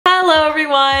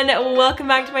everyone, welcome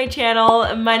back to my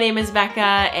channel. My name is Becca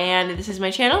and this is my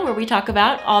channel where we talk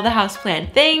about all the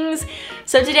houseplant things.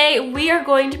 So today we are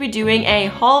going to be doing a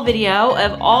haul video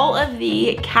of all of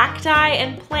the cacti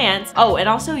and plants, oh, and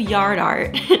also yard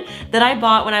art that I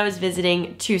bought when I was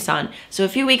visiting Tucson. So a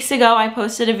few weeks ago I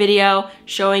posted a video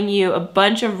showing you a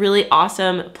bunch of really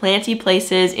awesome planty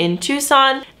places in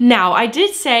Tucson. Now I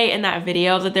did say in that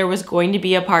video that there was going to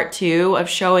be a part 2 of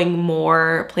showing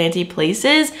more planty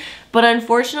places, but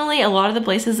unfortunately a lot of the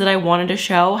places that I wanted to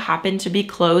show happened to be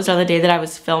closed on the day that I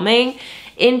was filming.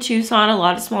 In Tucson, a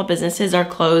lot of small businesses are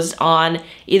closed on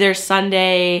either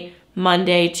Sunday,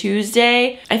 Monday,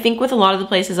 Tuesday. I think with a lot of the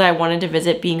places I wanted to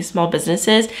visit being small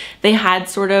businesses, they had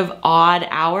sort of odd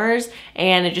hours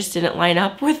and it just didn't line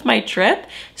up with my trip.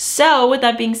 So with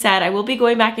that being said, I will be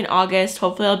going back in August.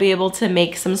 Hopefully I'll be able to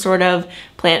make some sort of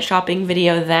plant shopping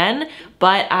video then.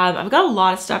 But I've got a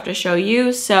lot of stuff to show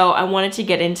you, so I wanted to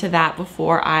get into that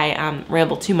before I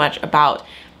ramble too much about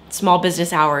small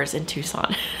business hours in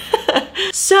Tucson.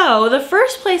 So the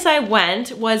first place I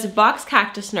went was Box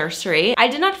Cactus Nursery. I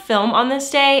did not film on this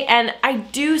day and I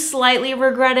do slightly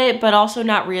regret it, but also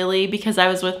not really because I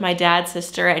was with my dad,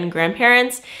 sister, and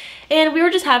grandparents. And we were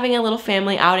just having a little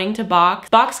family outing to Box.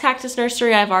 Box Cactus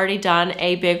Nursery, I've already done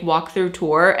a big walkthrough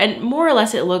tour and more or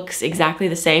less it looks exactly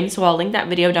the same. So I'll link that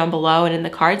video down below and in the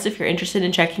cards if you're interested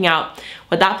in checking out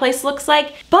what that place looks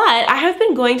like. But I have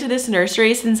been going to this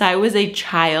nursery since I was a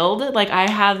child. Like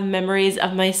I have memories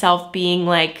of myself being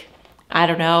like, I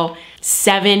don't know,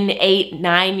 7, 8,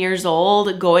 9 years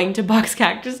old going to Box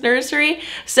Cactus Nursery.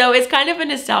 So it's kind of a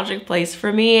nostalgic place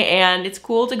for me and it's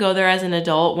cool to go there as an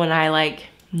adult when I like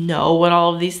know what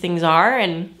all of these things are.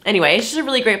 And anyway, it's just a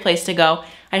really great place to go.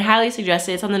 I'd highly suggest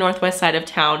it. It's on the northwest side of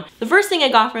town. The first thing I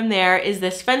got from there is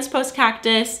this fence post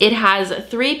cactus. It has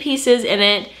 3 pieces in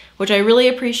it, which I really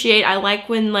appreciate. I like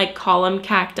when like column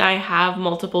cacti have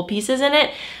multiple pieces in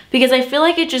it because I feel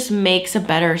like it just makes a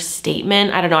better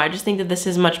statement. I don't know, I just think that this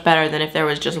is much better than if there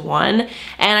was just one.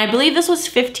 And I believe this was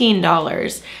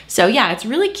 $15. So yeah, it's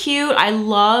really cute. I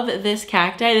love this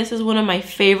cacti. This is one of my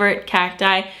favorite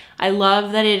cacti. I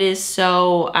love that it is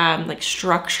so like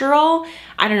structural.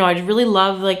 I don't know, I really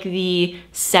love like the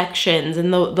sections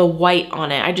and the white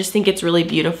on it. I just think it's really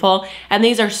beautiful. And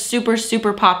these are super,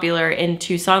 super popular in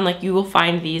Tucson. Like you will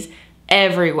find these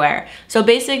everywhere. So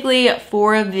basically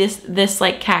for this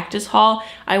like cactus haul,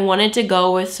 I wanted to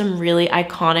go with some really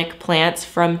iconic plants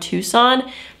from Tucson.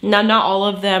 Now, not all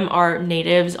of them are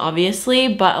natives, obviously,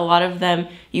 but a lot of them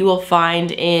you will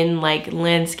find in like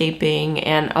landscaping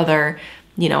and other,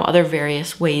 you know, other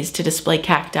various ways to display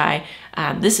cacti.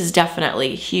 This is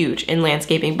definitely huge in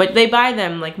landscaping, but they buy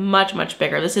them like much, much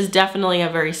bigger. This is definitely a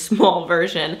very small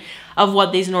version of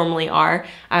what these normally are.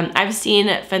 I've seen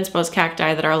fence post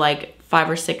cacti that are like 5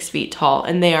 or 6 feet tall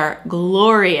and they are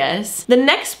glorious. The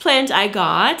next plant I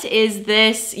got is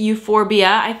this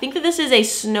euphorbia. I think that this is a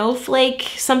snowflake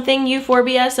something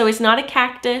euphorbia, so it's not a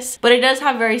cactus, but it does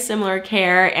have very similar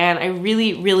care and I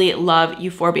really, really love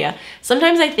euphorbia.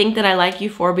 Sometimes I think that I like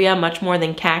euphorbia much more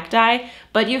than cacti,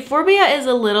 but euphorbia is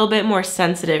a little bit more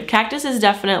sensitive. Cactus is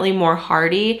definitely more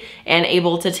hardy and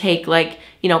able to take like,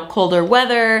 you know, colder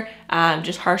weather,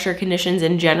 just harsher conditions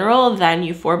in general than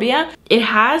euphorbia. It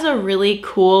has a really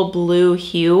cool blue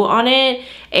hue on it,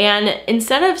 and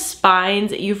instead of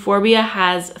spines, euphorbia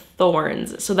has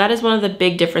thorns. So that is one of the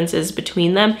big differences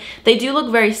between them. They do look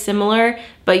very similar,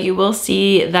 but you will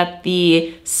see that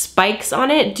the spikes on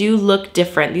it do look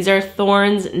different. These are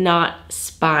thorns, not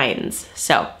spines.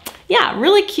 So yeah,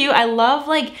 really cute. I love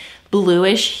like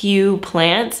bluish hue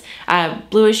plants,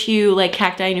 bluish hue like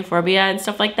cacti and euphorbia and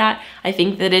stuff like that. I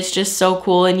think that it's just so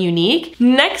cool and unique.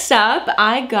 Next up,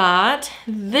 I got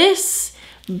this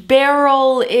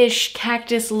barrel-ish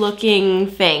cactus looking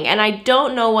thing and I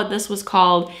don't know what this was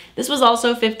called. This was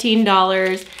also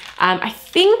 $15. I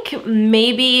think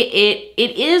maybe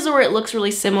it is, or it looks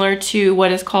really similar to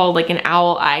what is called like an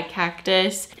owl eye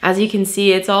cactus. As you can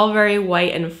see, it's all very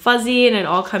white and fuzzy and it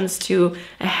all comes to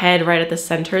a head right at the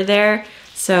center there.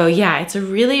 So yeah, it's a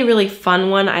really, really fun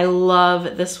one. I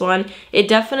love this one. It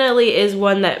definitely is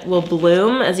one that will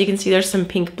bloom. As you can see, there's some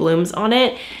pink blooms on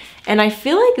it. And I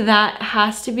feel like that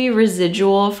has to be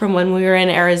residual from when we were in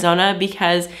Arizona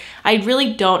because I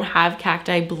really don't have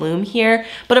cacti bloom here.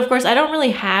 But of course, I don't really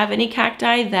have any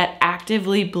cacti that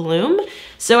actively bloom.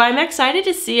 So I'm excited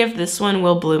to see if this one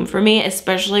will bloom for me,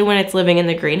 especially when it's living in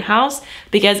the greenhouse.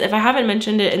 Because if I haven't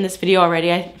mentioned it in this video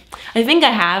already, I think I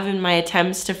have in my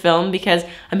attempts to film because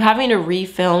I'm having to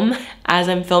refilm as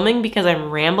I'm filming because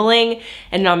I'm rambling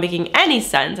and not making any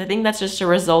sense. I think that's just a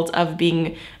result of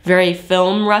being very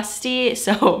film rusty.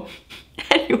 So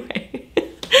anyway,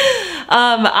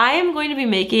 I am going to be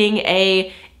making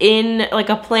a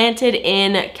planted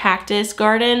in cactus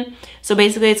garden. So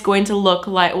basically it's going to look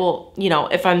like, well, you know,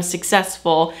 if I'm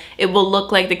successful, it will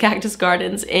look like the cactus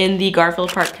gardens in the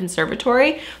Garfield Park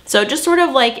Conservatory. So just sort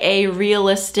of like a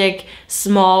realistic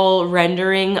small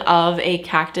rendering of a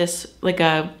cactus, like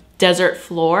a desert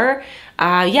floor.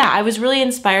 Yeah, I was really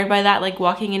inspired by that. Like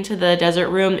walking into the desert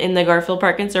room in the Garfield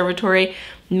Park Conservatory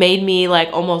made me like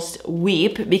almost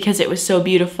weep because it was so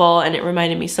beautiful and it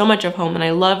reminded me so much of home, and I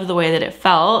loved the way that it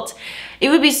felt. It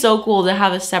would be so cool to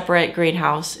have a separate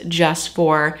greenhouse just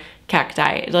for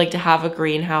cacti. I'd like to have a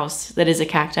greenhouse that is a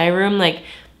cacti room. Like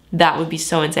that would be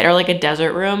so insane. Or like a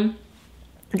desert room.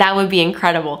 That would be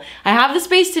incredible. I have the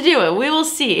space to do it. We will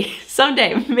see.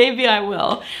 Someday, maybe I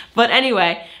will. But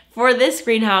anyway, for this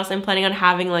greenhouse, I'm planning on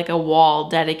having like a wall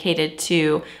dedicated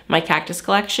to my cactus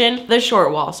collection. The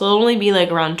short wall, so it'll only be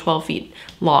like around 12 feet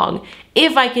long.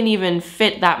 If I can even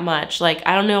fit that much. Like,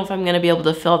 I don't know if I'm gonna be able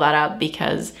to fill that up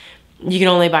because you can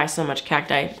only buy so much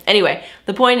cacti. Anyway,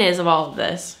 the point is of all of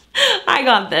this, I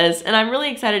got this and I'm really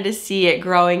excited to see it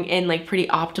growing in like pretty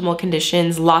optimal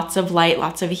conditions, lots of light,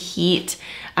 lots of heat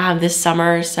this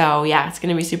summer. So yeah, it's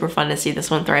gonna be super fun to see this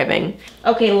one thriving.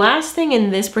 Okay, last thing in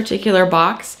this particular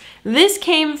box, this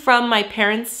came from my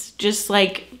parents' just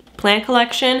like plant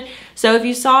collection. So if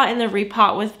you saw in the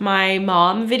repot with my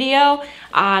mom video,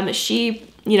 she,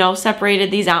 you know,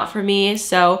 separated these out for me.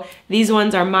 So these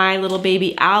ones are my little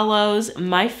baby aloes.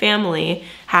 My family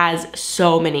has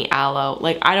so many aloe.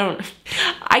 Like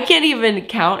I can't even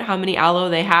count how many aloe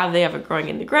they have. They have it growing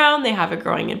in the ground. They have it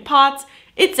growing in pots.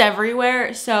 It's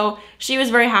everywhere. So she was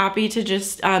very happy to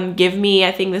just give me,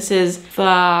 I think this is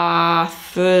four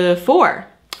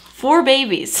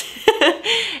babies.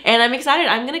 And I'm excited.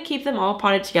 I'm gonna keep them all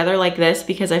potted together like this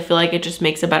because I feel like it just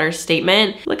makes a better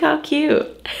statement. Look how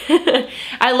cute.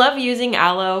 I love using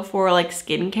aloe for like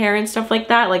skincare and stuff like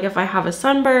that. Like if I have a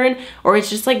sunburn or it's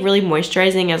just like really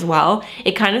moisturizing as well.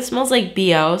 It kind of smells like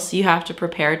BO, so you have to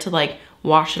prepare to like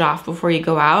wash it off before you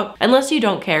go out. Unless you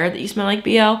don't care that you smell like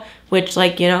BO, which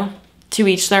like, you know, to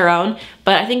each their own.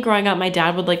 But I think growing up, my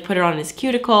dad would like put it on his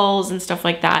cuticles and stuff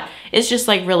like that. It's just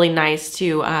like really nice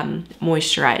to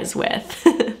moisturize with.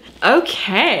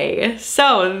 Okay,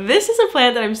 so this is a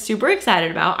plant that I'm super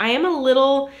excited about. I am a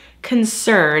little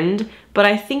concerned, but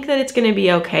I think that it's gonna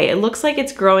be okay. It looks like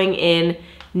it's growing in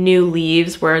new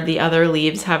leaves where the other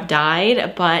leaves have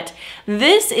died, but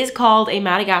this is called a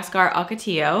Madagascar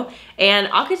ocotillo, and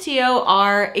ocotillo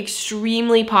are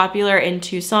extremely popular in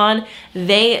Tucson.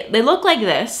 They look like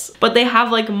this, but they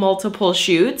have like multiple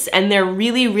shoots and they're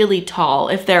really, really tall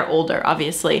if they're older,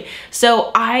 obviously.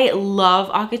 So I love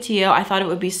ocotillo. I thought it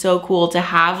would be so cool to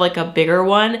have like a bigger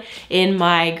one in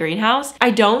my greenhouse.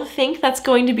 I don't think that's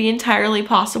going to be entirely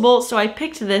possible, so I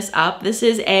picked this up. This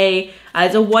is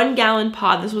it's a 1 gallon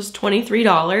pot. This was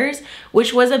 $23,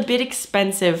 which was a bit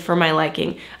expensive for my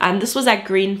liking. This was at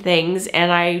Green Things,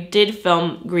 and I did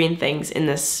film Green Things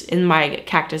in my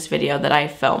cactus video that I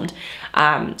filmed.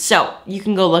 So you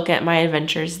can go look at my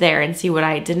adventures there and see what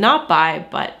I did not buy,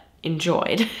 but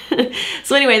enjoyed.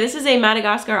 So anyway, this is a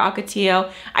Madagascar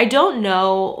ocotillo. I don't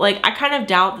know, like I kind of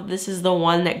doubt that this is the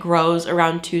one that grows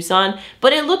around Tucson,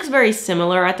 but it looks very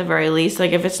similar at the very least.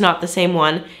 Like if it's not the same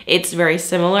one, it's very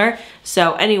similar.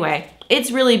 So anyway, it's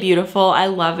really beautiful. I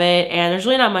love it, and there's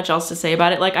really not much else to say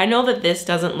about it. Like I know that this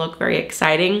doesn't look very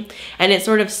exciting, and it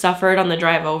sort of suffered on the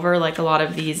drive over. Like a lot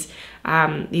of these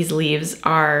leaves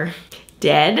are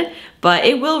dead, but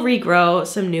it will regrow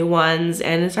some new ones,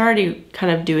 and it's already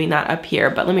kind of doing that up here.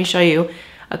 But let me show you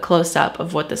a close-up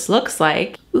of what this looks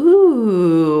like.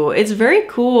 Ooh, it's very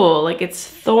cool. Like it's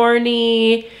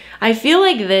thorny. I feel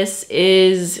like this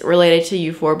is related to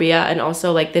euphorbia, and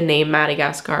also like the name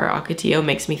Madagascar ocotillo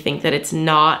makes me think that it's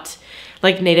not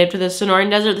like native to the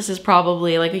Sonoran Desert. This is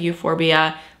probably like a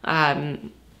euphorbia,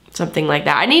 something like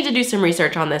that. I need to do some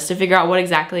research on this to figure out what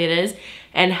exactly it is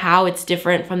and how it's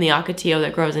different from the ocotillo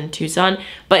that grows in Tucson.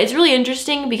 But it's really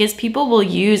interesting because people will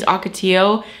use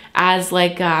ocotillo as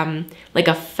like a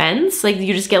fence. Like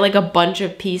you just get like a bunch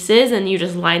of pieces and you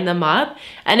just line them up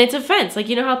and it's a fence. Like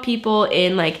you know how people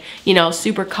in like, you know,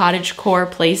 super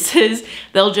cottagecore places,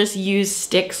 they'll just use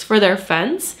sticks for their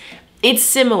fence. It's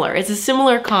similar. It's a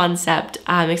similar concept,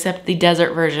 except the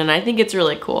desert version. I think it's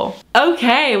really cool.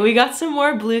 Okay, we got some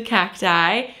more blue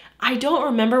cacti. I don't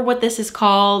remember what this is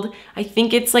called. I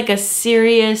think it's like a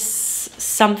Sirius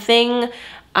something.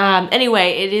 Anyway,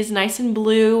 it is nice and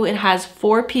blue. It has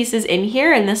 4 pieces in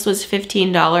here, and this was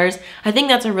 $15. I think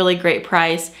that's a really great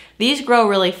price. These grow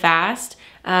really fast.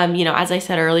 You know, as I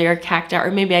said earlier, cacti,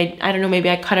 or maybe I don't know, maybe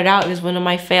I cut it out. It was one of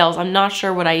my fails. I'm not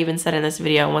sure what I even said in this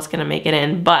video and what's gonna make it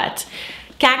in, but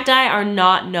cacti are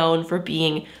not known for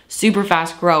being super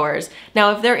fast growers.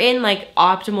 Now, if they're in like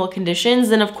optimal conditions,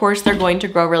 then of course they're going to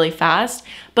grow really fast.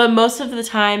 But most of the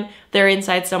time they're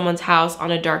inside someone's house on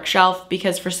a dark shelf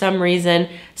because for some reason,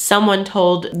 someone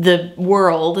told the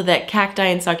world that cacti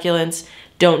and succulents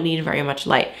don't need very much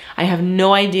light. I have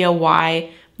no idea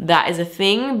why that is a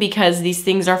thing because these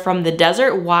things are from the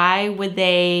desert. Why would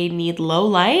they need low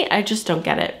light? I just don't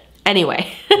get it.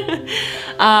 Anyway,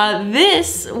 why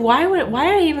did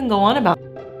I even go on about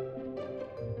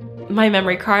my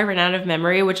memory card ran out of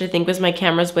memory, which I think was my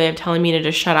camera's way of telling me to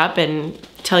just shut up and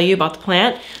tell you about the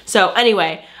plant. So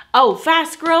anyway, oh,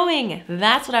 fast growing.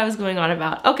 That's what I was going on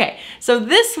about. Okay, so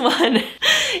this one in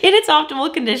its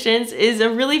optimal conditions is a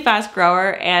really fast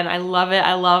grower and I love it.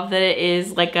 I love that it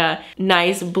is like a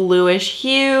nice bluish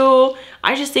hue.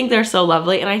 I just think they're so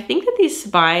lovely. And I think that these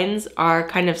spines are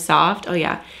kind of soft. Oh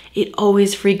yeah, it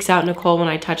always freaks out Nicole when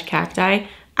I touch cacti.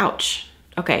 Ouch.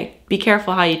 Okay, be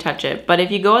careful how you touch it. But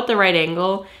if you go at the right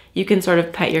angle, you can sort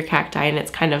of pet your cacti and it's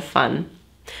kind of fun.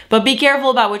 But be careful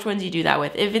about which ones you do that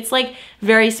with. If it's like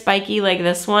very spiky like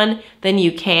this one, then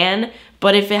you can.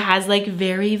 But if it has like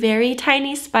very, very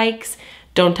tiny spikes,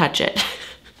 don't touch it.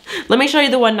 Let me show you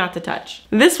the one not to touch.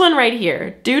 This one right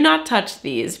here, do not touch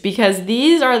these because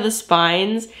these are the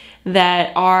spines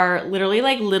that are literally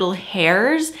like little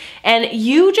hairs. And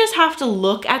you just have to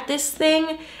look at this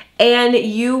thing and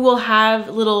you will have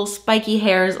little spiky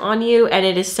hairs on you and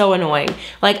it is so annoying.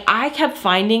 Like I kept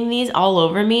finding these all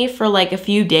over me for like a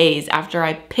few days after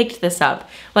I picked this up.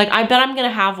 Like I bet I'm gonna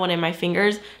have one in my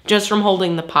fingers just from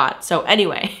holding the pot. So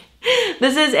anyway,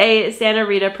 this is a Santa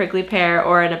Rita prickly pear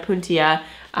or an Opuntia.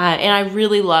 And I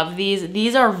really love these.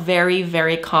 These are very,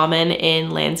 very common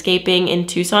in landscaping in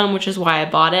Tucson, which is why I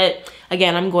bought it.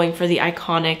 Again, I'm going for the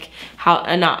iconic,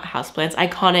 not houseplants,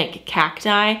 iconic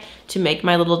cacti to make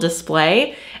my little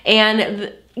display.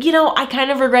 And you know, I kind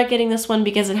of regret getting this one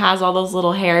because it has all those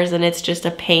little hairs and it's just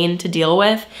a pain to deal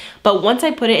with. But once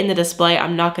I put it in the display,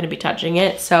 I'm not gonna be touching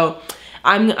it. So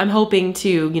I'm hoping to,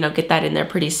 you know, get that in there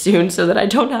pretty soon so that I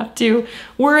don't have to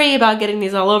worry about getting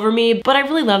these all over me. But I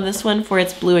really love this one for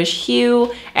its bluish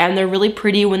hue and they're really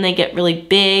pretty when they get really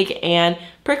big, and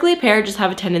prickly pear just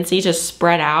have a tendency to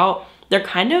spread out. They're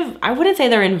kind of, I wouldn't say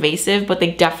they're invasive, but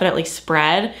they definitely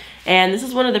spread. And this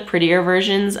is one of the prettier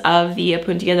versions of the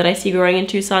Opuntia that I see growing in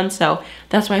Tucson, so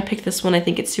that's why I picked this one. I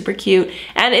think it's super cute.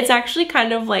 And it's actually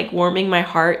kind of like warming my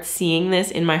heart seeing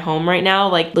this in my home right now,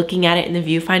 like looking at it in the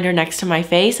viewfinder next to my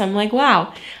face. I'm like,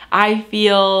 wow, I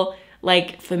feel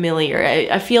like familiar.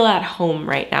 I feel at home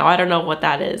right now. I don't know what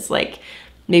that is. Like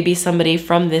maybe somebody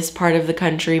from this part of the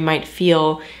country might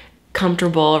feel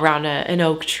comfortable around an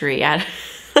oak tree. I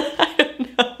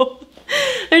don't know.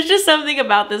 There's just something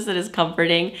about this that is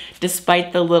comforting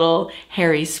despite the little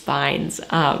hairy spines.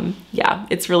 Yeah,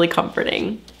 it's really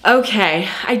comforting. Okay,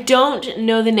 I don't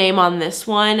know the name on this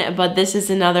one, but this is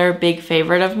another big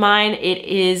favorite of mine. It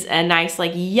is a nice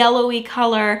like yellowy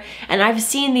color, and I've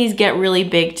seen these get really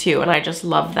big too, and I just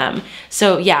love them.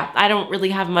 So yeah, I don't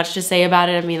really have much to say about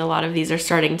it. I mean, a lot of these are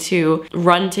starting to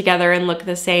run together and look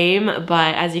the same,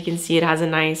 but as you can see, it has a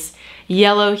nice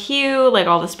yellow hue, like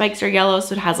all the spikes are yellow,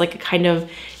 so it has like a kind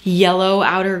of yellow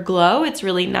outer glow. It's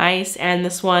really nice, and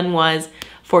this one was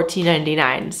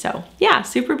 $14.99. So yeah,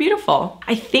 super beautiful.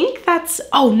 I think that's,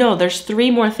 oh no, there's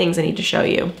 3 more things I need to show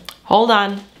you. Hold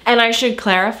on. And I should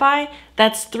clarify,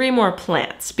 that's 3 more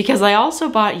plants because I also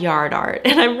bought yard art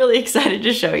and I'm really excited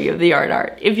to show you the yard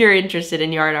art if you're interested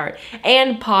in yard art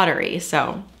and pottery.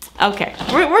 So, okay,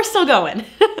 we're still going.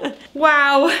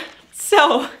 Wow.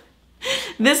 So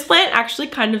this plant actually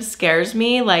kind of scares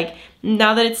me. Like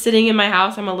now that it's sitting in my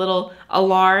house, I'm a little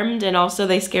alarmed, and also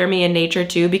they scare me in nature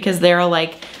too because they're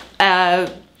like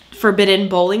a forbidden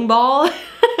bowling ball.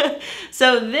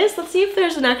 So this, let's see if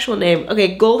there's an actual name.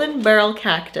 Okay, golden barrel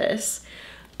cactus.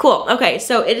 Cool, okay,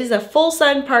 so it is a full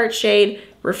sun, part shade,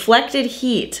 reflected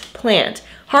heat plant.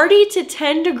 Hardy to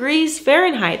 10 degrees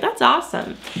Fahrenheit, that's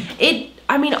awesome.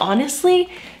 I mean, honestly,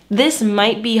 this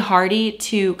might be hardy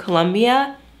to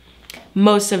Colombia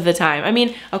most of the time. I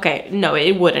mean, okay, no,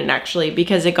 it wouldn't actually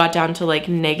because it got down to like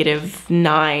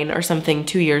 -9 or something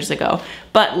 2 years ago.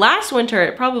 But last winter,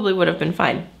 it probably would have been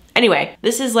fine. Anyway,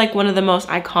 this is like one of the most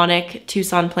iconic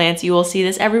Tucson plants. You will see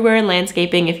this everywhere in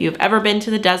landscaping. If you've ever been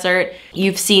to the desert,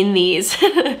 you've seen these.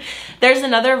 There's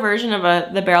another version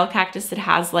of the barrel cactus that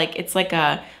has like, it's like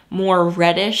a more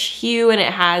reddish hue and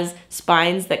it has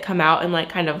spines that come out and like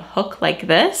kind of hook like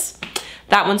this.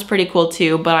 That one's pretty cool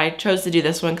too, but I chose to do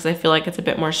this one because I feel like it's a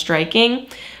bit more striking.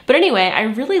 But anyway, I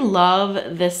really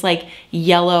love this like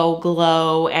yellow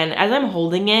glow, and as I'm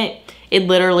holding it, it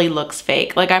literally looks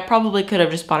fake. Like I probably could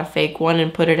have just bought a fake one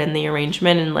and put it in the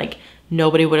arrangement and like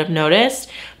nobody would have noticed.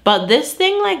 But this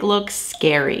thing like looks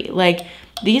scary. Like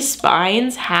these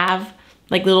spines have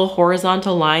like little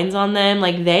horizontal lines on them.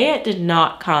 Like they did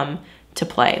not come to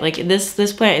play. Like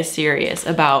this plant is serious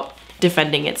about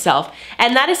defending itself.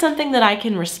 And that is something that I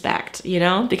can respect, you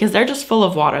know, because they're just full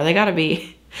of water. They gotta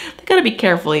be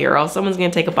careful here, or else someone's gonna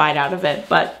take a bite out of it.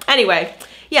 But anyway,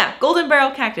 yeah, golden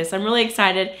barrel cactus. I'm really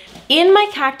excited. In my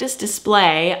cactus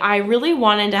display, I really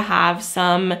wanted to have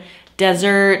some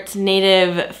desert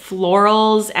native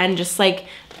florals and just like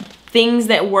things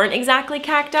that weren't exactly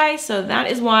cacti. So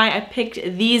that is why I picked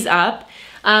these up.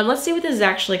 Let's see what this is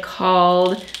actually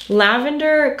called.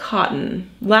 Lavender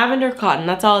cotton. Lavender cotton,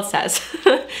 that's all it says.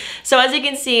 So as you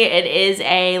can see, it is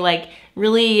a like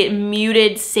really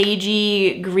muted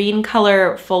sagey green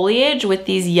color foliage with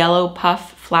these yellow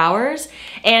puff flowers.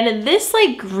 And this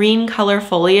like green color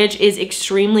foliage is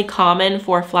extremely common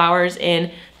for flowers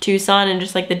in Tucson and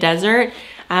just like the desert.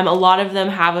 A lot of them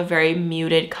have a very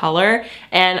muted color,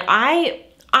 and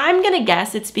I'm gonna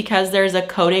guess it's because there's a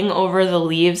coating over the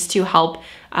leaves to help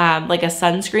like a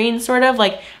sunscreen, sort of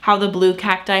like how the blue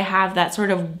cacti have that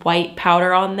sort of white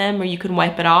powder on them where you can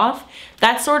wipe it off.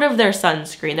 That's sort of their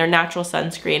sunscreen, their natural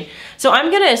sunscreen. So I'm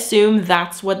gonna assume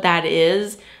that's what that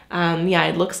is. Yeah,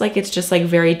 it looks like it's just like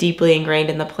very deeply ingrained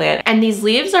in the plant. And these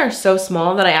leaves are so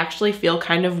small that I actually feel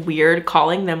kind of weird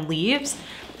calling them leaves.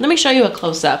 Let me show you a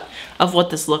close-up of what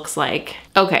this looks like.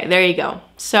 Okay, there you go.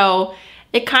 So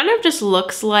it kind of just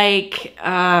looks like,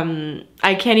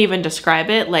 I can't even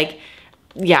describe it. Like,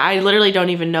 yeah, I literally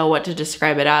don't even know what to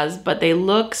describe it as, but they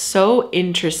look so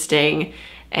interesting.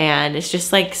 And it's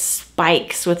just like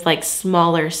spikes with like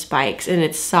smaller spikes, and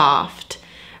it's soft.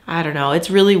 I don't know,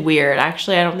 it's really weird.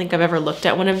 Actually, I don't think I've ever looked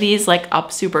at one of these like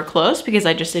up super close because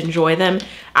I just enjoy them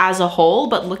as a whole,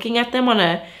 but looking at them on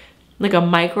a like a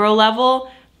micro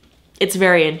level, it's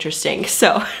very interesting.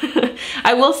 So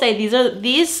I will say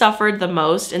these suffered the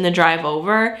most in the drive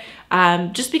over,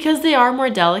 just because they are more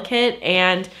delicate,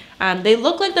 and they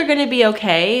look like they're gonna be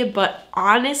okay, but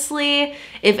honestly,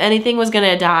 if anything was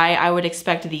gonna die, I would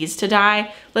expect these to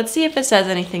die. Let's see if it says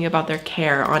anything about their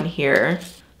care on here.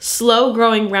 Slow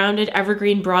growing rounded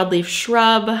evergreen broadleaf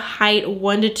shrub, height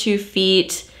 1 to 2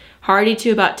 feet, hardy to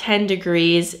about 10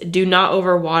 degrees, do not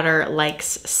overwater, likes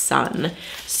sun.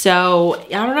 So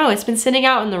I don't know, it's been sitting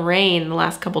out in the rain the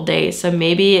last couple days, so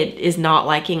maybe it is not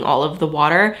liking all of the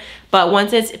water. But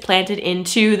once it's planted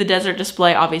into the desert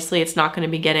display, obviously it's not gonna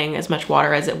be getting as much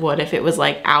water as it would if it was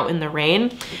like out in the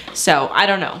rain. So I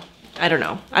don't know. I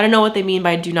don't know what they mean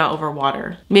by do not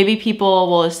overwater. Maybe people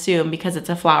will assume because it's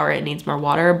a flower it needs more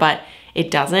water, but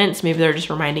it doesn't. So maybe they're just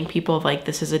reminding people of like,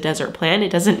 this is a desert plant. It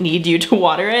doesn't need you to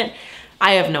water it.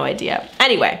 I have no idea.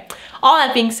 Anyway, all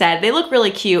that being said, they look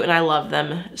really cute and I love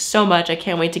them so much. I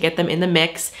can't wait to get them in the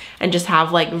mix and just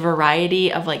have like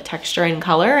variety of like texture and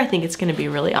color. I think it's gonna be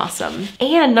really awesome.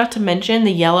 And not to mention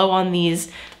the yellow on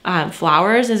these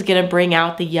flowers is gonna bring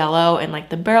out the yellow and like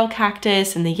the barrel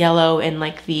cactus and the yellow and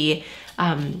like the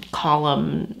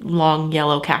column long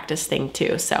yellow cactus thing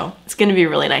too. So it's gonna be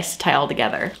really nice to tie all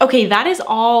together. Okay, that is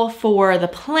all for the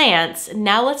plants.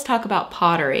 Now let's talk about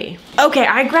pottery. Okay,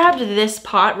 I grabbed this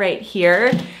pot right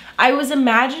here. I was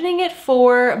imagining it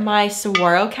for my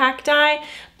saguaro cactus,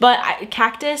 but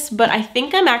I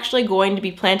think I'm actually going to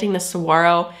be planting the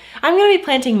saguaro. I'm gonna be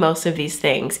planting most of these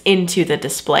things into the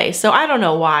display. So I don't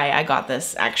know why I got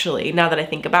this actually, now that I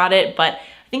think about it, but I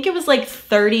think it was like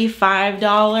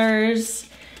 $35.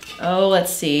 Oh,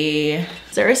 let's see.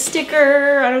 Is there a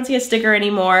sticker? I don't see a sticker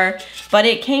anymore, but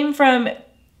it came from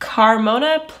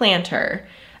Carmona Planter,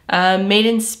 made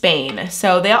in Spain.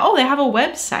 So they have a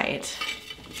website.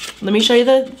 Let me show you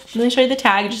the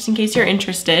tag just in case you're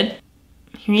interested.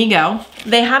 Here you go.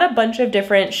 They had a bunch of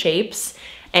different shapes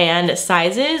and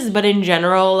sizes, but in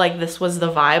general, like this was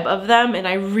the vibe of them, and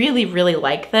I really, really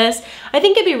like this. I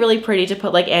think it'd be really pretty to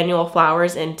put like annual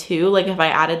flowers in too. Like if I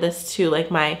added this to like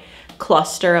my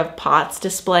cluster of pots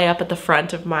display up at the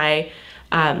front of my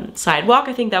sidewalk,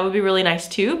 I think that would be really nice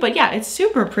too. But yeah, it's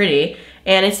super pretty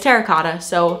and it's terracotta,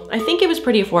 so I think it was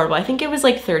pretty affordable. I think it was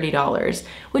like $30,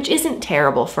 which isn't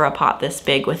terrible for a pot this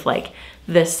big with like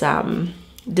this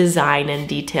design and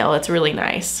detail. It's really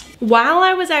nice. While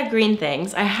I was at Green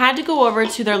Things, I had to go over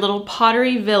to their little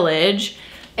pottery village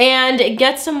and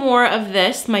get some more of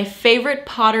this, my favorite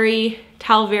pottery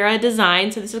Talvera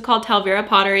design. So this is called Talvera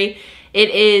pottery. It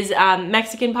is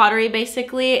Mexican pottery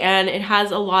basically, and it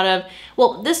has a lot of,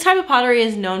 well, this type of pottery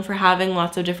is known for having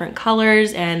lots of different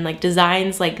colors and like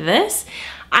designs like this.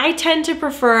 I tend to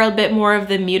prefer a bit more of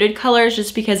the muted colors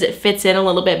just because it fits in a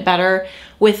little bit better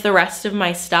with the rest of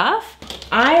my stuff.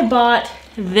 I bought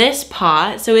this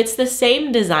pot, so it's the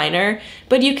same designer,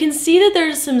 but you can see that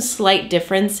there's some slight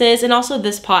differences, and also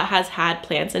this pot has had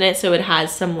plants in it, so it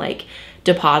has some like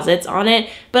deposits on it,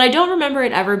 but I don't remember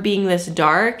it ever being this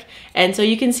dark, and so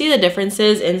you can see the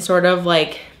differences in sort of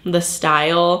like the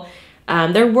style.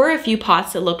 There were a few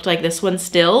pots that looked like this one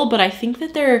still, but I think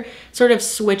that they're sort of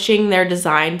switching their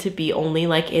design to be only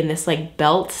like in this like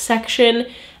belt section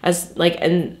as like,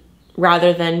 and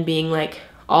rather than being like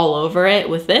all over it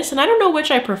with this. And I don't know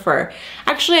which I prefer.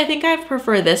 Actually, I think I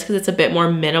prefer this because it's a bit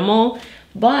more minimal,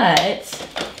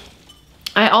 but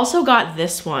I also got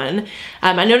this one.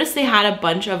 I noticed they had a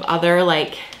bunch of other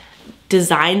like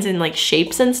designs and like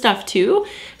shapes and stuff too.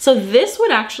 So this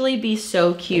would actually be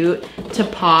so cute to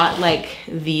pot like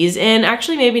these in.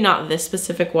 Actually, maybe not this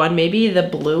specific one, maybe the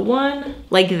blue one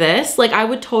like this. Like I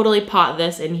would totally pot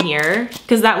this in here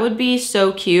because that would be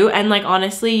so cute. And like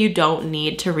honestly, you don't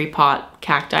need to repot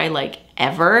cacti like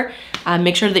ever.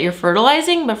 Make sure that you're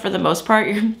fertilizing, but for the most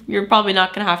part, you're probably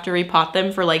not gonna have to repot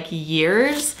them for like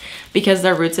years because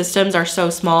their root systems are so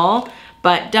small.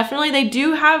 But definitely they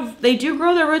do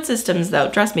grow their root systems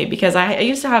though, trust me, because I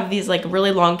used to have these like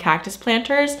really long cactus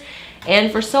planters,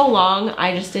 and for so long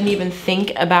I just didn't even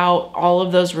think about all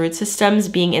of those root systems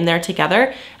being in there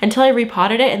together until I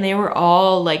repotted it and they were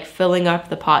all like filling up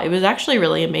the pot. It was actually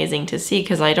really amazing to see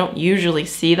because I don't usually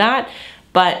see that,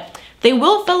 but they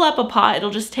will fill up a pot.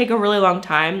 It'll just take a really long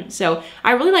time. So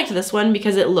I really liked this one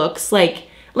because it looks like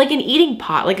an eating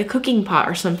pot, like a cooking pot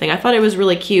or something. I thought it was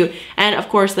really cute. And of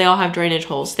course they all have drainage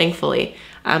holes, thankfully.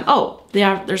 Oh,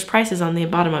 there's prices on the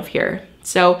bottom of here.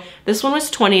 So this one was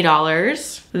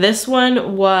 $20. This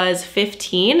one was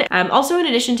 $15. Also in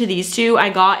addition to these two,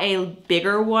 I got a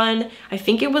bigger one. I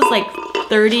think it was like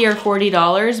 $30 or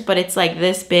 $40, but it's like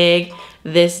this big,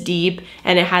 this deep,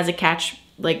 and it has a catch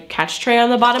tray on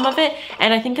the bottom of it.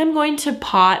 And I think I'm going to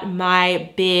pot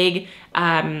my big,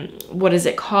 what is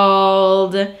it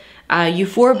called?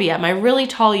 Euphorbia, my really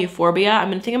tall euphorbia.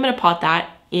 I'm gonna pot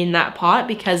that in that pot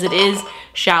because it is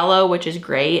shallow, which is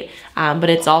great, but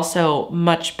it's also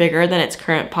much bigger than its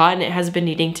current pot, and it has been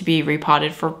needing to be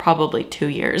repotted for probably 2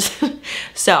 years.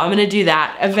 So I'm gonna do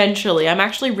that eventually. I'm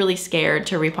actually really scared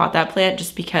to repot that plant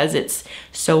just because it's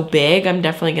so big. I'm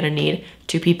definitely gonna need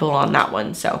 2 people on that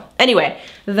one. So anyway,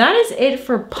 that is it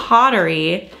for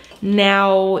pottery.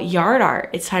 Now yard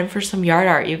art. It's time for some yard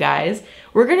art, you guys.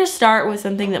 We're gonna start with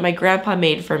something that my grandpa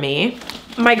made for me.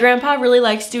 My grandpa really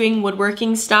likes doing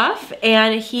woodworking stuff,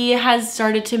 and he has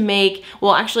started to make,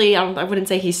 well actually I wouldn't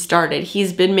say he started,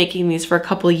 he's been making these for a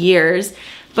couple years,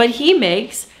 but he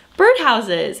makes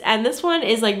birdhouses, and this one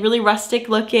is like really rustic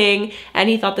looking, and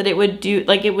he thought that it would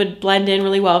it would blend in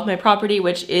really well with my property,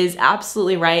 which is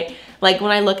absolutely right. Like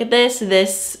when I look at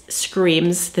this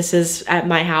screams, this is at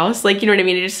my house. Like, you know what I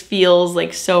mean? It just feels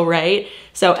like so right.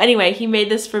 So anyway, he made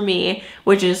this for me,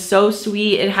 which is so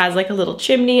sweet. It has like a little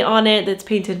chimney on it that's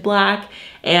painted black,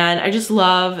 and I just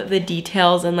love the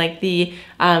details and like the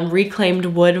reclaimed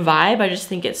wood vibe. I just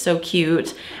think it's so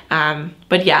cute.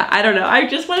 But yeah, I don't know. I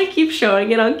just want to keep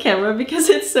showing it on camera because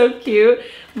it's so cute.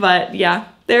 But yeah,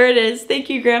 there it is. Thank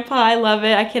you, Grandpa. I love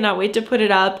it. I cannot wait to put it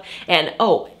up. And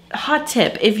oh, hot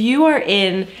tip, if you are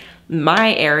in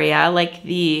my area, like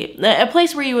a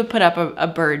place where you would put up a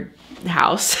bird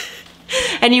house,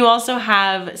 and you also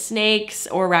have snakes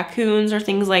or raccoons or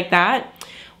things like that,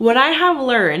 what I have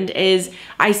learned is,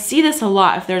 I see this a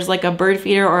lot, if there's like a bird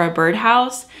feeder or a bird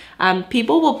house,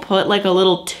 people will put like a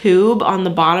little tube on the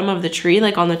bottom of the tree,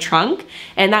 like on the trunk,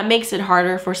 and that makes it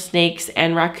harder for snakes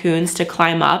and raccoons to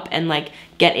climb up and like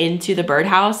get into the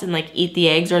birdhouse and like eat the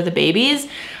eggs or the babies,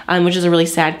 which is a really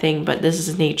sad thing, but this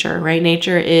is nature, right?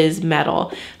 Nature is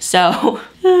metal. So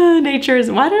nature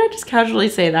is, why did I just casually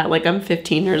say that like I'm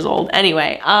 15 years old?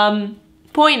 Anyway,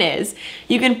 point is,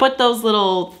 you can put those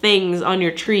little things on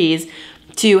your trees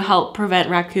to help prevent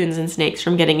raccoons and snakes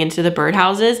from getting into the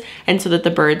birdhouses, and so that the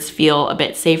birds feel a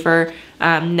bit safer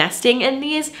nesting in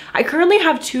these. I currently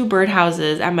have 2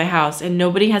 birdhouses at my house and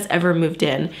nobody has ever moved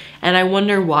in, and I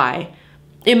wonder why.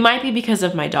 It might be because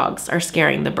of my dogs are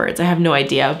scaring the birds. I have no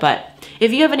idea, but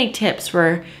if you have any tips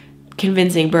for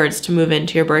convincing birds to move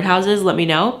into your birdhouses, let me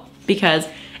know, because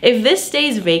if this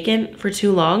stays vacant for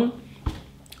too long,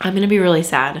 I'm gonna be really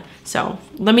sad. So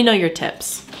let me know your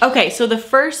tips. Okay, so the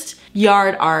first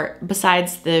yard art,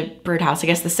 besides the birdhouse, I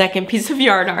guess the second piece of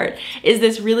yard art, is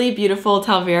this really beautiful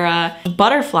Talvera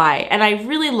butterfly. And I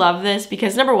really love this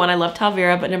because number one, I love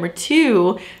Talvera, but number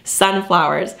two,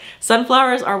 sunflowers.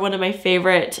 Sunflowers are one of my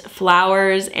favorite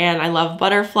flowers and I love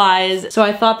butterflies. So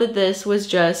I thought that this was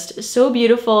just so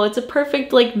beautiful. It's a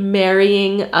perfect like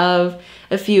marrying of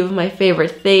a few of my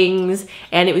favorite things,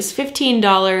 and it was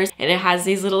 $15, and it has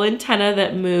these little antennae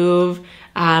that move.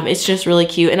 It's just really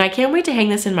cute, and I can't wait to hang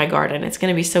this in my garden. It's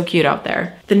gonna be so cute out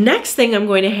there. The next thing I'm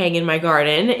going to hang in my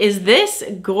garden is this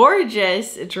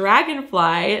gorgeous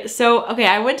dragonfly. So, okay,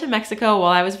 I went to Mexico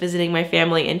while I was visiting my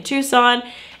family in Tucson,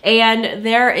 and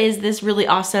there is this really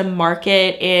awesome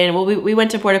market in, well, we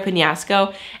went to Puerto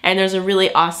Penasco, and there's a really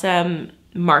awesome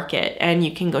market and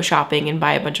you can go shopping and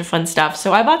buy a bunch of fun stuff.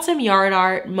 So I bought some yard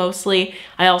art mostly.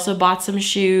 I also bought some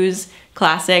shoes,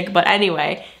 classic. But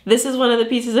anyway, this is one of the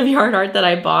pieces of yard art that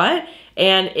I bought,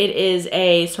 and it is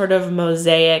a sort of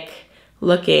mosaic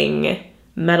looking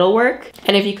metalwork.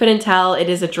 And if you couldn't tell, it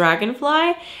is a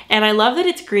dragonfly. And I love that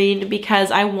it's green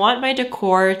because I want my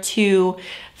decor to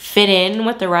fit in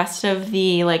with the rest of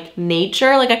the like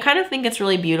nature. Like I kind of think it's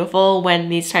really beautiful when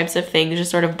these types of things just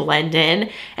sort of blend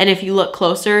in, and if you look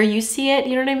closer you see it,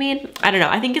 you know what I mean? I don't know,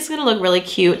 I think it's gonna look really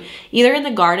cute either in the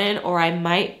garden or I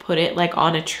might put it like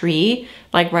on a tree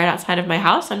like right outside of my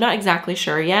house. I'm not exactly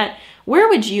sure yet. Where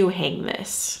would you hang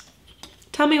this?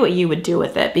 Tell me what you would do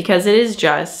with it because it is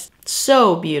just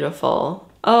so beautiful.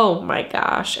 Oh my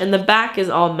gosh. And the back is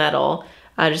all metal,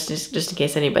 just in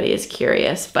case anybody is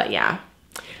curious, but yeah.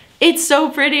 It's so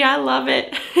pretty, I love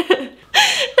it. Now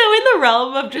in the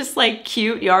realm of just like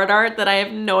cute yard art that I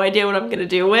have no idea what I'm gonna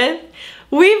do with,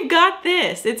 we've got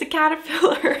this. It's a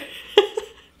caterpillar.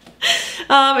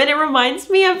 And it reminds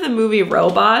me of the movie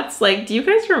Robots. Like, do you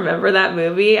guys remember that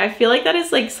movie? I feel like that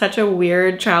is like such a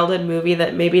weird childhood movie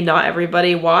that maybe not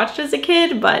everybody watched as a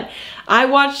kid, but I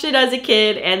watched it as a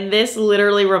kid and this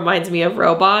literally reminds me of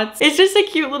Robots. It's just a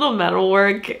cute little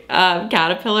metalwork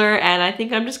caterpillar, and I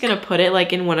think I'm just gonna put it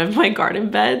like in one of my garden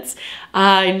beds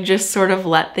and just sort of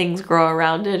let things grow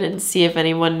around it and see if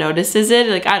anyone notices it.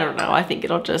 Like, I don't know, I think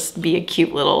it'll just be a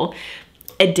cute little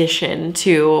addition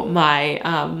to my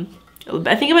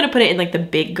I think I'm gonna put it in like the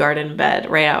big garden bed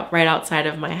right outside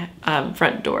of my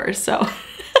front door. So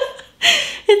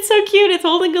it's so cute. It's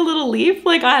holding a little leaf.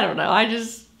 Like, I don't know, I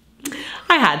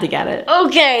had to get it.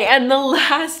 Okay, and the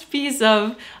last piece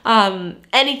of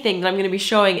anything that I'm gonna be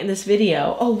showing in this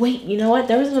video. Oh wait, you know what?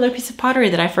 There was another piece of pottery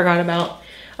that I forgot about.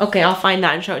 Okay, I'll find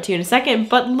that and show it to you in a second.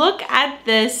 But look at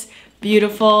this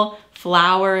beautiful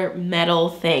flower metal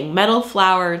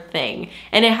flower thing.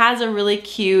 And it has a really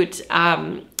cute,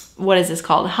 what is this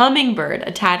called? Hummingbird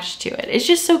attached to it. It's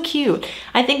just so cute.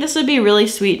 I think this would be really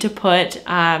sweet to put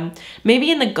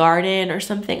maybe in the garden or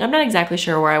something. I'm not exactly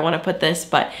sure where I want to put this,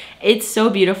 but it's so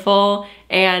beautiful.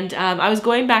 And I was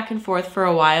going back and forth for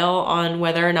a while on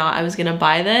whether or not I was gonna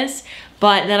buy this,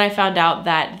 but then I found out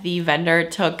that the vendor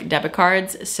took debit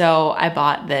cards, so I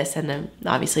bought this and then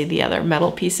obviously the other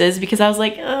metal pieces because I was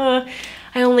like,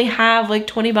 I only have like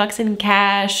 20 bucks in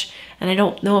cash and I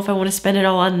don't know if I want to spend it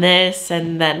all on this.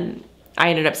 And then I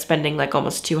ended up spending like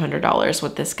almost $200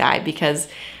 with this guy because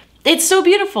it's so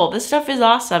beautiful. This stuff is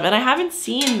awesome. And I haven't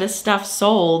seen this stuff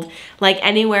sold like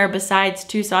anywhere besides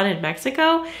Tucson in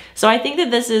Mexico. So I think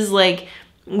that this is like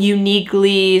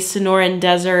uniquely Sonoran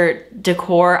Desert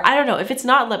decor. I don't know. If it's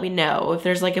not, let me know. If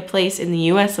there's like a place in the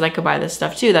US that I could buy this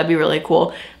stuff too, that'd be really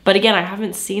cool. But again, I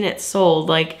haven't seen it sold.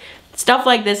 Like, stuff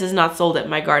like this is not sold at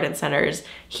my garden centers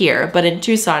here, but in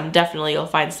Tucson, definitely you'll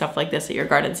find stuff like this at your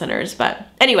garden centers. But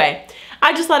anyway,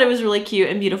 I just thought it was really cute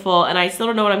and beautiful, and I still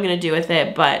don't know what I'm gonna do with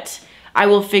it, but I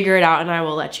will figure it out and I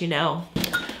will let you know.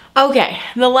 Okay,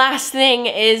 the last thing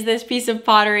is this piece of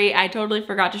pottery. I totally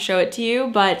forgot to show it to you,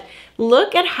 but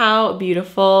look at how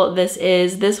beautiful this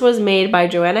is. This was made by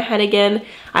Joanna Hennigan.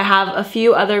 I have a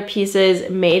few other pieces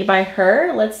made by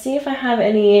her. Let's see if I have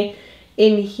any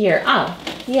in here. Oh,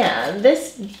 yeah,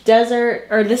 this desert,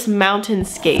 or this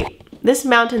mountainscape. This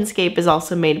mountainscape is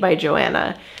also made by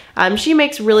Joanna. She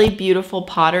makes really beautiful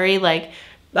pottery, like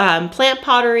plant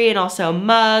pottery and also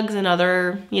mugs and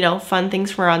other, you know, fun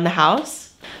things for around the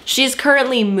house. She's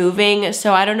currently moving,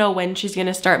 so I don't know when she's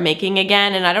gonna start making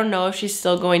again, and I don't know if she's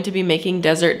still going to be making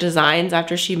desert designs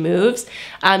after she moves.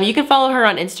 You can follow her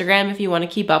on Instagram if you wanna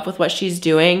keep up with what she's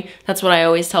doing. That's what I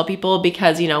always tell people,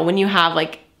 because, you know, when you have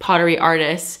like pottery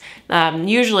artists,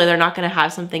 usually they're not gonna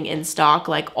have something in stock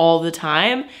like all the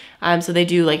time. So they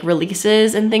do like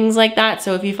releases and things like that.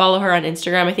 So if you follow her on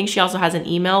Instagram, I think she also has an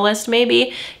email list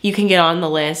maybe. You can get on the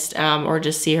list or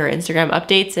just see her Instagram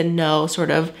updates and know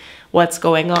sort of what's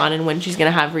going on and when she's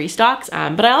gonna have restocks.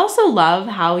 But I also love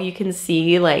how you can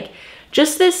see like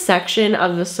just this section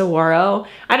of the saguaro.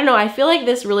 I don't know, I feel like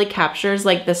this really captures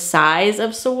like the size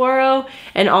of saguaro,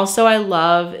 and also I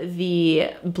love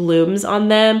the blooms on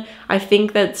them. I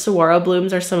think that saguaro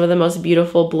blooms are some of the most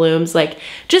beautiful blooms. Like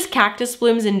just cactus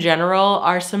blooms in general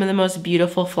are some of the most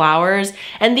beautiful flowers,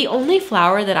 and the only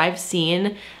flower that I've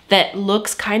seen that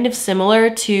looks kind of similar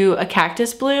to a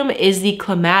cactus bloom is the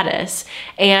clematis.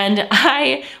 And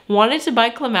I wanted to buy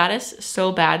clematis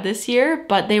so bad this year,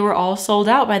 but they were all sold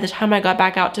out by the time I got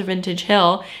back out to Vintage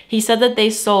Hill. He said that they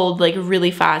sold like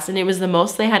really fast, and it was the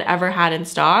most they had ever had in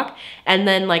stock. And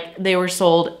then like they were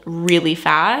sold really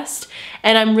fast.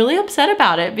 And I'm really upset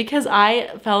about it because I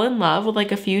fell in love with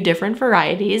like a few different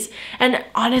varieties. And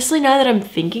honestly, now that I'm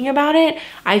thinking about it,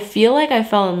 I feel like I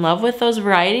fell in love with those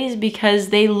varieties because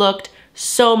they looked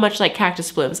so much like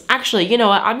cactus blooms. Actually, you know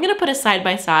what? I'm gonna put a side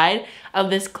by side of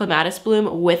this clematis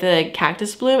bloom with a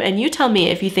cactus bloom, and you tell me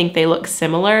if you think they look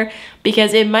similar,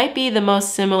 because it might be the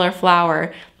most similar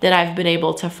flower that I've been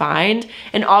able to find.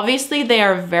 And obviously they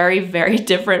are very, very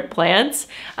different plants,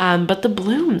 but the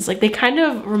blooms, like they kind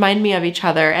of remind me of each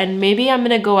other. And maybe I'm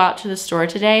gonna go out to the store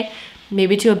today,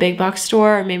 maybe to a big box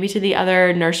store, or maybe to the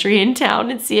other nursery in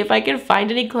town, and see if I can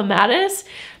find any clematis,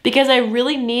 because I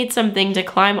really need something to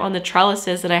climb on the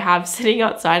trellises that I have sitting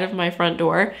outside of my front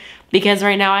door, because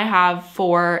right now I have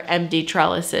 4 empty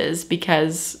trellises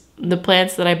because the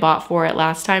plants that I bought for it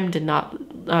last time did not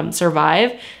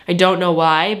survive. I don't know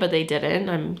why, but they didn't.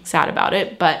 I'm sad about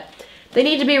it, but they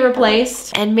need to be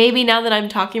replaced. And maybe now that I'm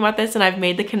talking about this and I've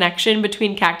made the connection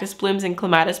between cactus blooms and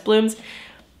clematis blooms,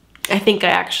 I think I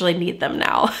actually need them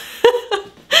now.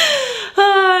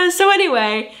 So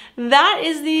anyway, that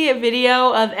is the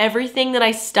video of everything that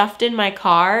I stuffed in my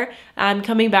car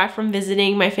coming back from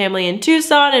visiting my family in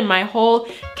Tucson and my whole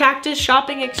cactus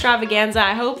shopping extravaganza.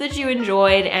 I hope that you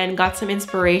enjoyed and got some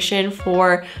inspiration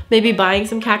for maybe buying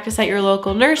some cactus at your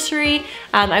local nursery.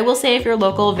 I will say if your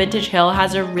local Vintage Hill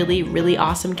has a really, really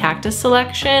awesome cactus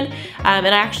selection. And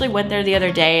I actually went there the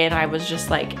other day and I was just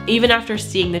like, even after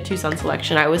seeing the Tucson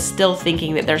selection, I was still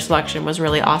thinking that their selection was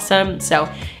really awesome. So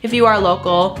if you are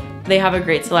local, they have a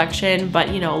great selection, but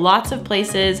you know, lots of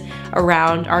places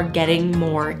around are getting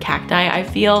more cacti, I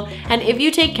feel. And if you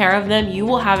take care of them, you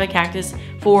will have a cactus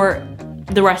for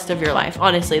the rest of your life.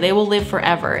 Honestly, they will live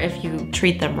forever if you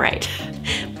treat them right.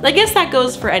 I guess that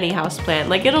goes for any houseplant.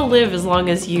 Like it'll live as long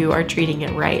as you are treating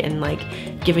it right and like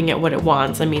giving it what it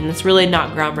wants. I mean, it's really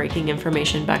not groundbreaking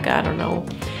information, Becca. I don't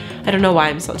know why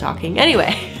I'm still talking.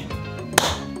 Anyway.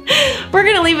 We're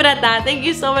gonna leave it at that. Thank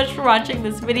you so much for watching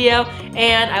this video,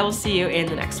 and I will see you in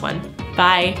the next one.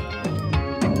 Bye.